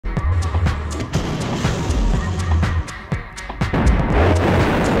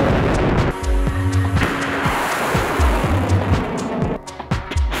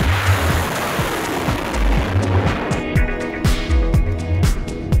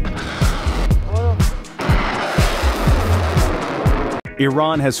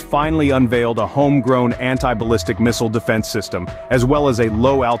Iran has finally unveiled a homegrown anti-ballistic missile defense system, as well as a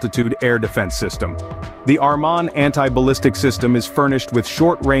low-altitude air defense system. The Arman anti-ballistic system is furnished with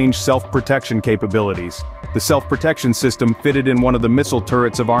short-range self-protection capabilities. The self-protection system fitted in one of the missile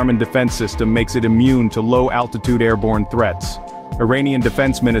turrets of Arman defense system makes it immune to low-altitude airborne threats. Iranian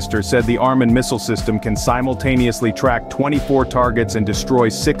defense minister said the Arman missile system can simultaneously track 24 targets and destroy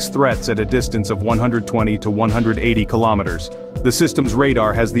 6 threats at a distance of 120 to 180 kilometers. The system's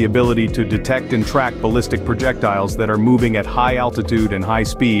radar has the ability to detect and track ballistic projectiles that are moving at high altitude and high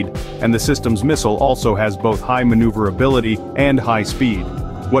speed, and the system's missile also has both high maneuverability and high speed.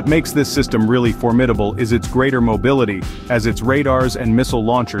 What makes this system really formidable is its greater mobility, as its radars and missile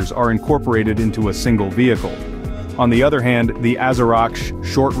launchers are incorporated into a single vehicle. On the other hand, the Azaraksh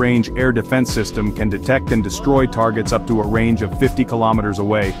short-range air defense system can detect and destroy targets up to a range of 50 kilometers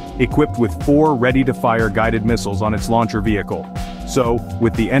away, equipped with 4 ready-to-fire guided missiles on its launcher vehicle. So,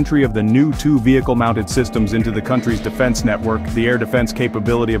 with the entry of the new 2 vehicle-mounted systems into the country's defense network, the air defense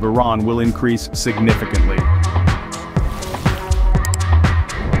capability of Iran will increase significantly.